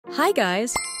Hi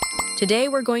guys! Today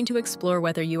we're going to explore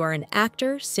whether you are an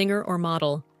actor, singer, or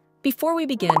model. Before we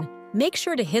begin, make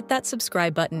sure to hit that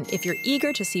subscribe button if you're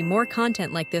eager to see more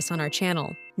content like this on our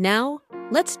channel. Now,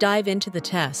 let's dive into the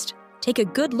test. Take a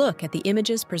good look at the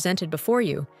images presented before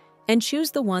you and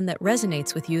choose the one that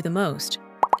resonates with you the most.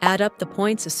 Add up the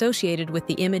points associated with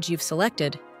the image you've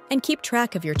selected and keep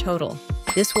track of your total.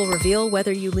 This will reveal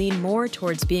whether you lean more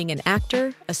towards being an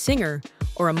actor, a singer,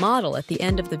 or a model at the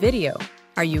end of the video.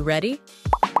 Are you ready?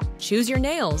 Choose your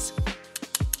nails.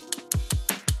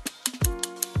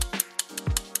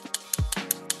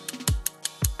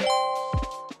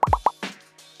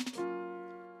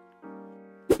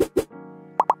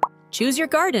 Choose your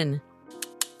garden.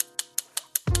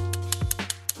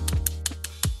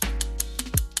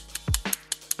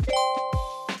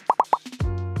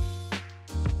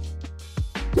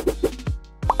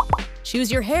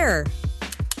 Choose your hair.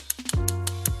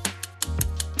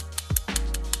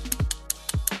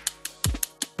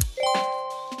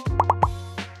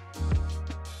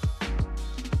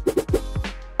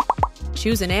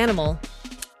 Choose an animal.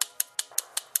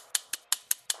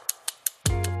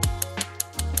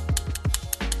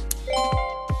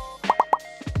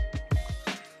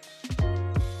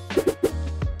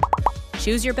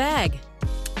 Choose your bag.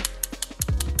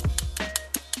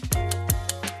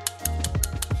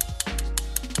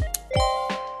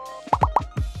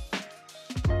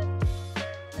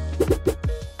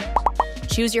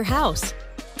 Choose your house.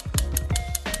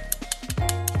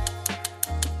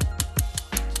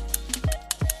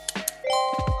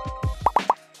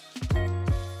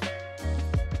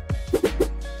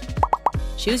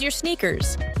 Choose your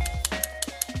sneakers.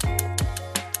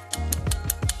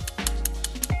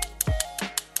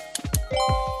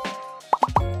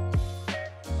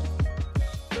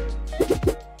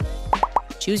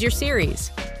 Choose your series.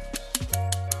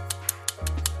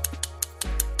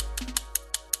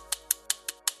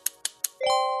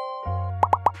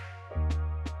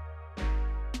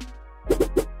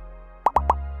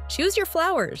 Choose your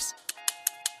flowers.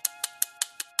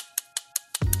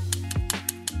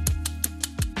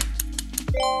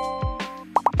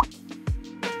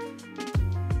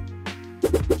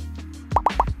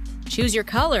 Choose your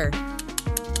color.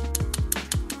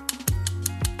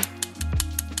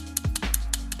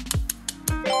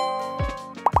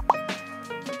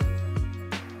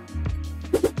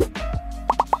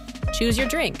 Choose your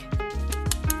drink.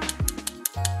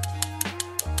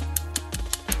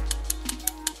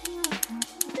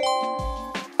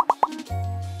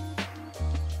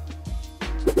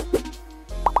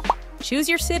 Choose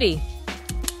your city.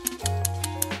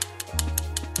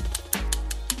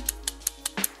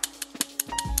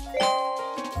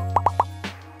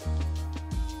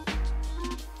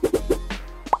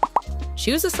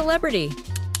 Choose a celebrity.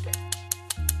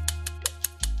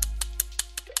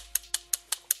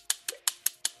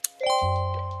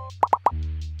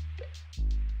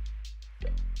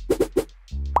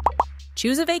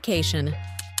 Choose a vacation.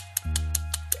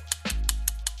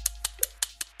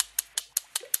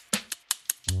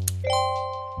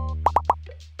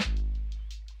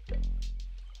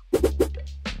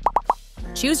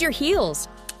 Choose your heels.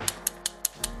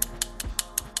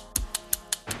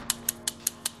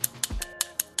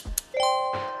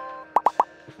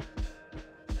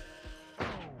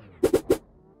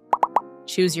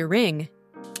 Choose your ring.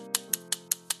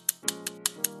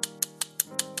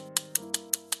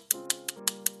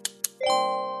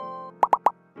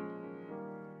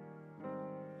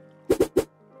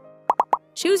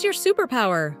 Choose your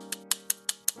superpower.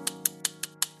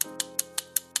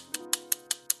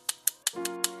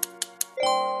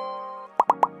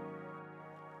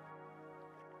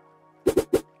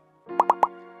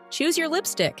 Choose your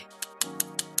lipstick.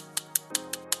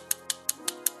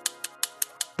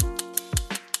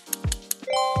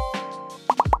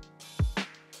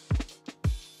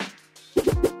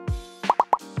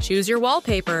 Choose your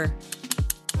wallpaper.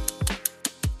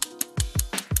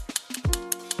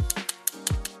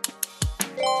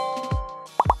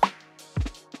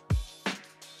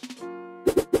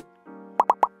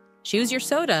 Choose your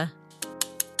soda.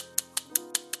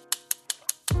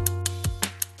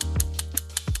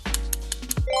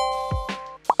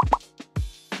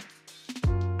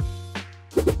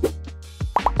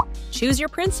 Choose your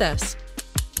princess.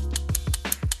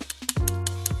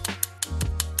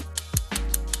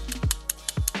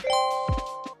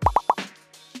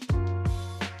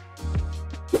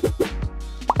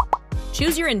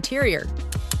 Choose your interior.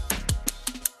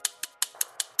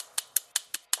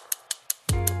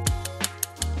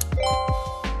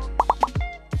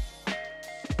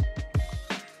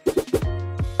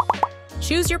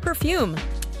 Choose your perfume.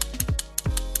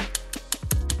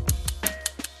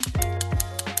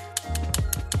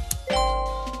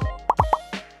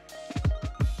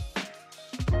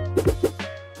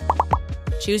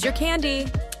 Choose your candy.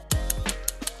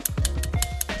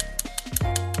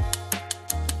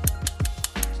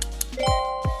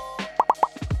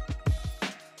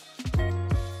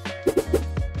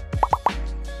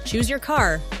 Choose your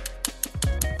car.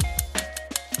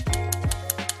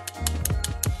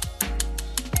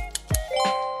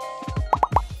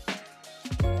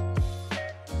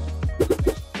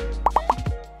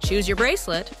 Choose your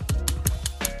bracelet.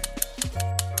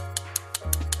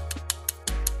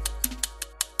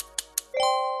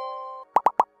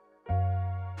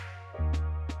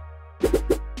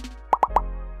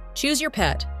 Choose your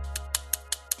pet.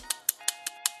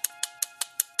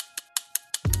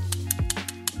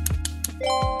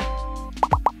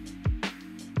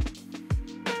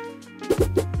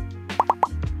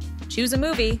 Choose a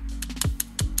movie.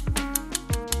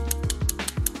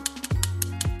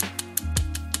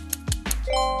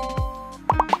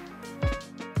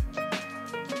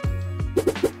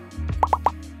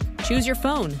 Choose your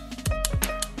phone.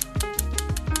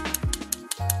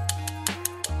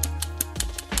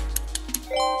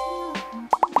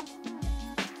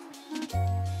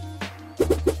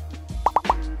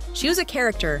 Choose a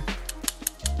character.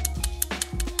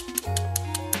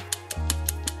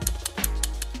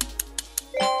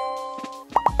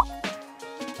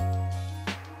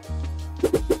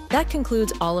 That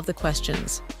concludes all of the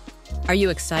questions. Are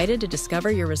you excited to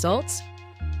discover your results?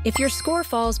 If your score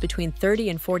falls between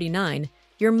 30 and 49,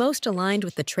 you're most aligned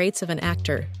with the traits of an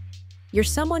actor. You're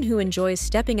someone who enjoys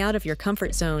stepping out of your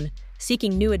comfort zone,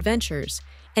 seeking new adventures,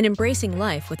 and embracing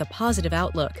life with a positive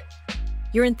outlook.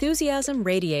 Your enthusiasm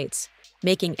radiates,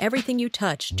 making everything you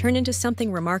touch turn into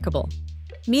something remarkable.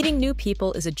 Meeting new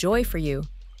people is a joy for you,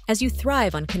 as you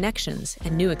thrive on connections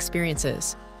and new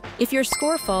experiences. If your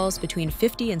score falls between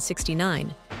 50 and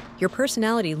 69, your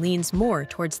personality leans more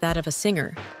towards that of a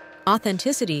singer.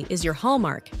 Authenticity is your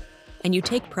hallmark, and you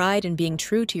take pride in being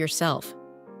true to yourself.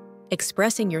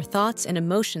 Expressing your thoughts and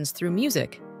emotions through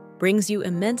music brings you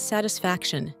immense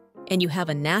satisfaction, and you have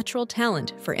a natural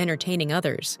talent for entertaining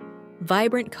others.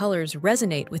 Vibrant colors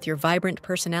resonate with your vibrant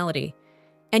personality,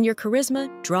 and your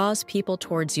charisma draws people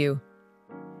towards you.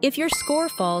 If your score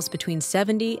falls between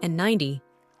 70 and 90,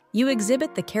 you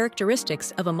exhibit the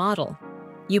characteristics of a model.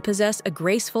 You possess a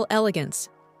graceful elegance,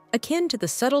 akin to the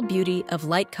subtle beauty of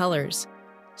light colors.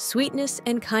 Sweetness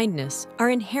and kindness are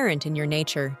inherent in your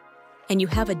nature, and you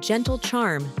have a gentle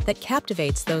charm that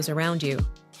captivates those around you.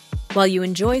 While you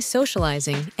enjoy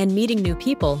socializing and meeting new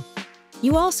people,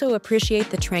 you also appreciate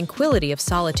the tranquility of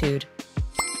solitude.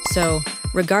 So,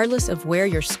 regardless of where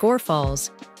your score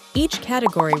falls, each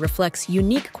category reflects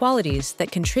unique qualities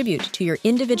that contribute to your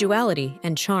individuality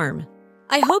and charm.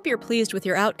 I hope you're pleased with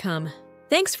your outcome.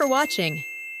 Thanks for watching,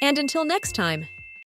 and until next time.